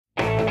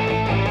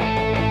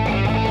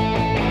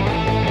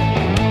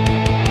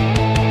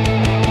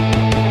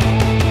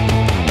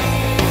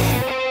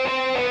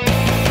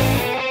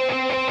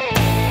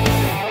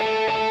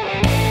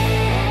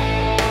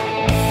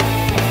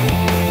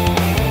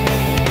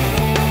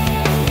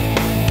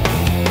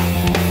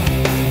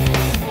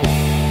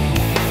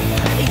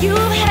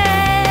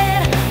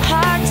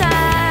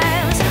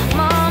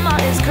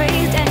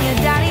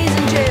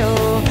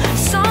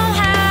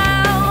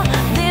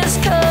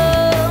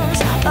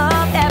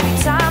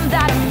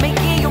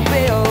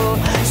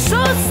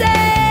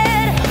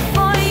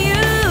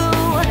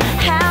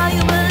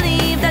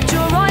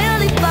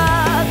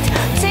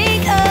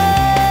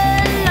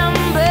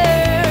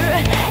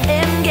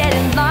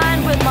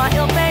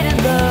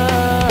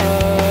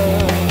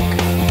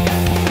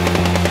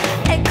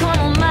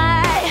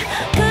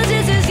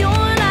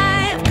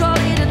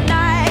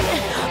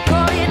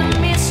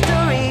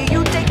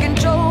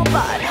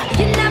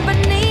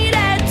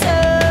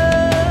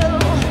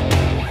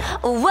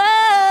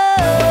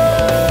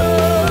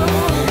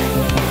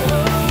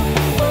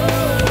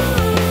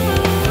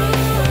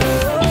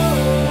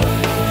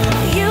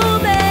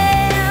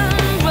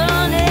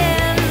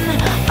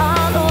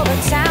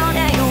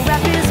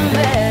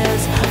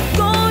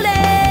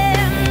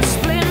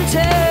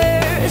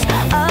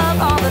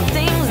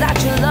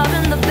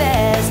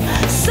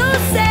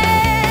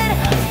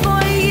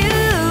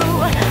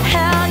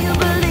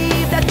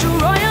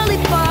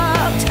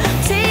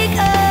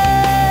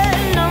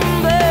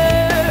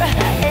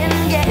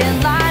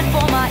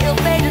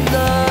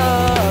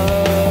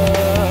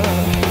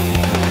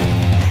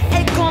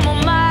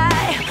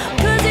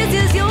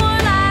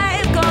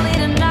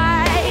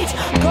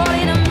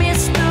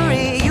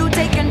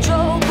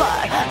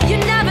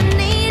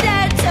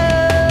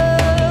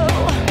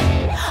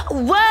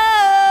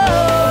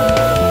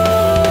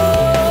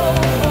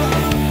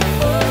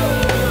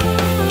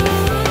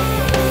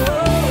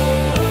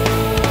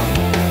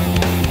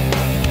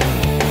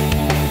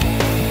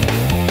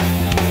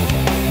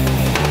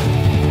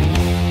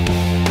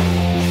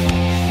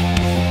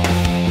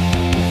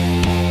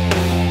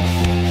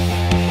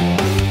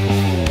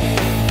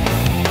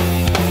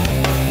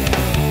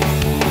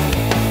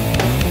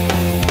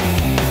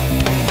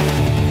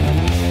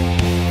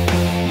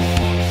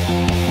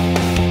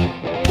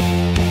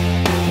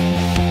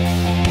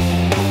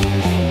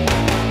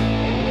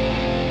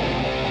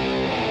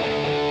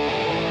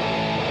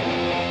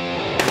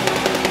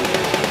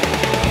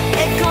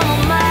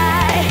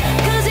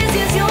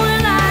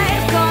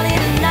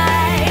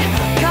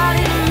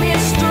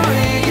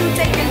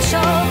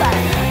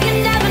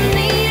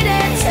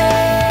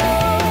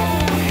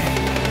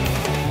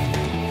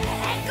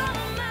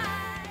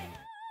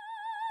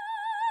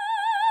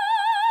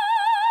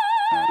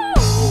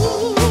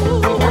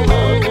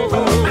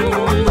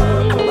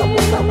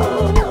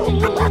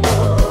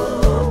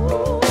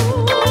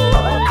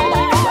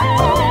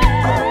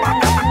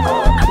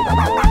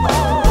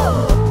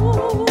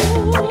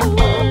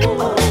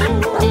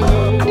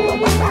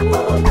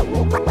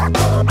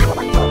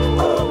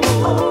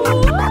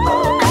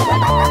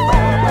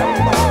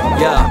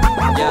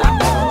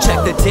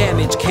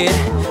damage, kid.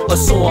 A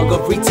song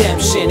of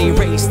redemption,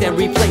 erased and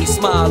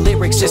replaced. My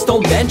lyrics just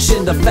don't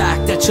mention the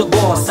fact that you're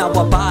lost. Now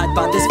abide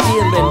by this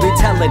feeling,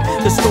 retelling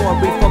the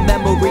story from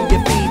memory.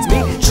 It feeds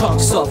me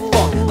chunks of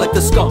funk like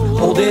the skunk.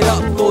 Hold it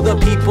up for the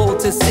people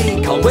to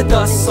see. Come with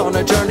us on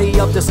a journey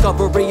of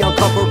discovery,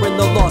 uncovering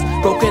the lost,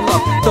 broken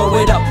love. Throw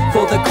it up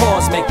for the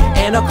cosmic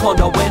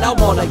anaconda. When I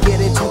wanna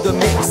get into the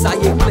mix, I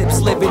eclipse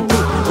living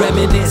through,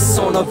 reminisce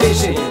on a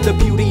vision, the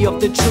beauty of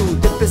the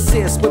truth that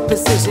persists with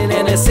precision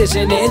and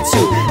incision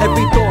into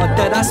every thought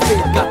that I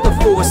spit. Got the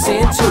force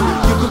into.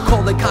 You could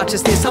call it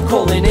consciousness, I'm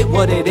calling it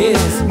what it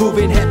is.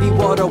 Moving heavy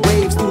water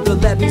waves through the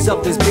levees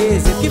of this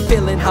biz. If you're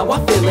feeling how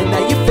I'm feeling, now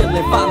you're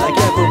feeling fine like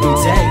every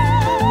day.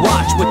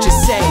 Watch what you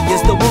say,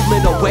 is the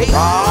movement away?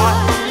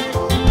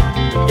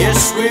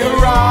 Yes, we're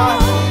right.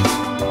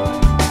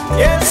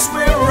 Yes,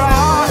 we're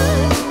right.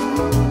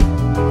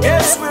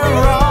 Yes, we're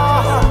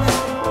right.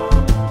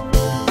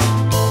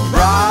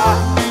 Right.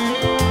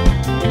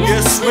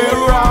 Yes,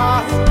 we're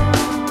right.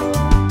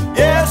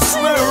 Yes,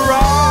 we're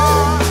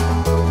right.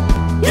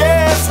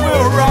 Yes,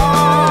 we're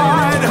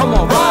right. Come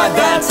on, ride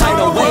that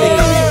tidal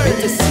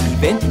wave.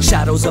 Deceiving,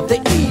 shadows of the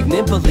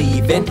evening,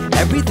 believing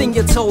everything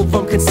you're told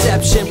from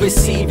conception.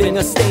 Receiving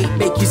a state,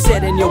 make you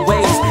set in your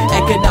ways.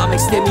 Economic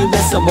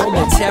stimulus, a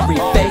momentary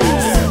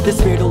phase. This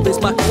riddle is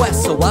my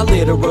quest, so I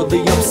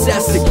literally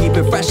obsess to keep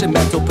it fresh in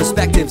mental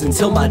perspectives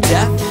until my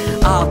death.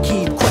 I'll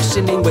keep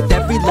questioning with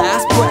every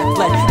last breath.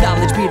 Let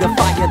knowledge be the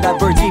fire that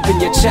burns deep in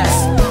your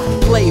chest.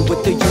 Play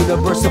with the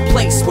universe, a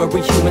place where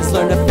we humans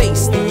learn to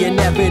face the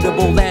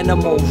inevitable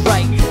animal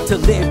right to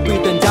live,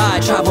 breathe and die.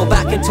 Travel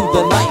back into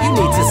the light. You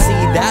need to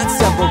see that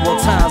several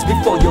times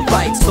before you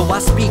write. So I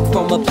speak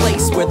from a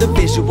place where the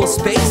visual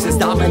space is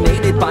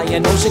dominated by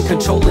an ocean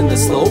controlling the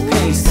slow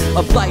pace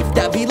of life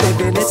that we live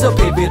in. It's a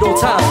pivotal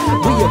time.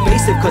 We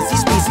evasive cause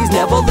these species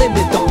never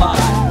limit the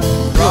mind.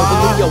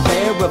 Globally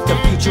aware of the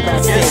future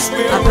at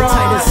stake.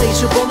 Appetite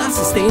insatiable, not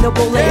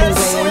sustainable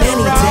anyway. And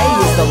any day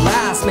is the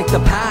last. Make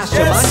the past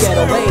your mind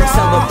getaway.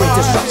 Celebrate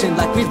destruction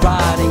like we're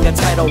riding a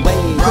tidal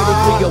wave.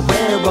 Critically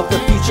aware of the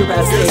future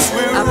at stake.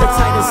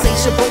 Appetite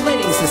insatiable,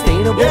 it ain't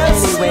sustainable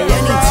anyway.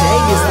 Any day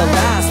is the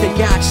last. Take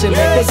action,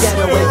 make a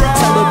getaway.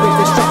 Celebrate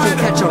destruction,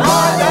 catch a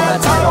ride on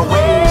that tidal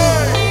wave.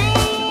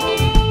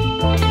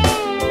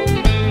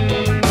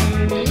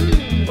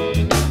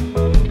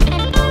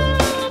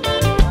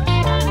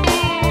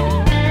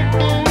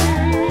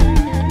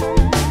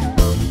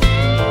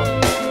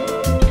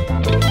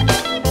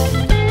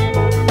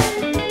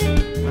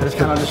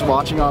 Just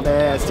watching all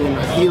day, I seen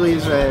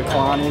Healey's way,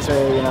 Kalani's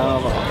way, you know.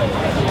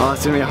 Oh,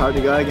 it's gonna be hard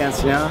to go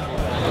against, you know.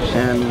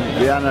 And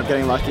we ended up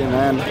getting lucky in the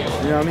end.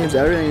 You know, it means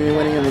everything. You're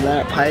winning in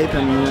that pipe,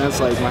 and you know, it's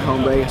like my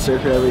home break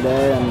circuit every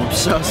day, and I'm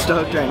so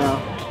stoked right now.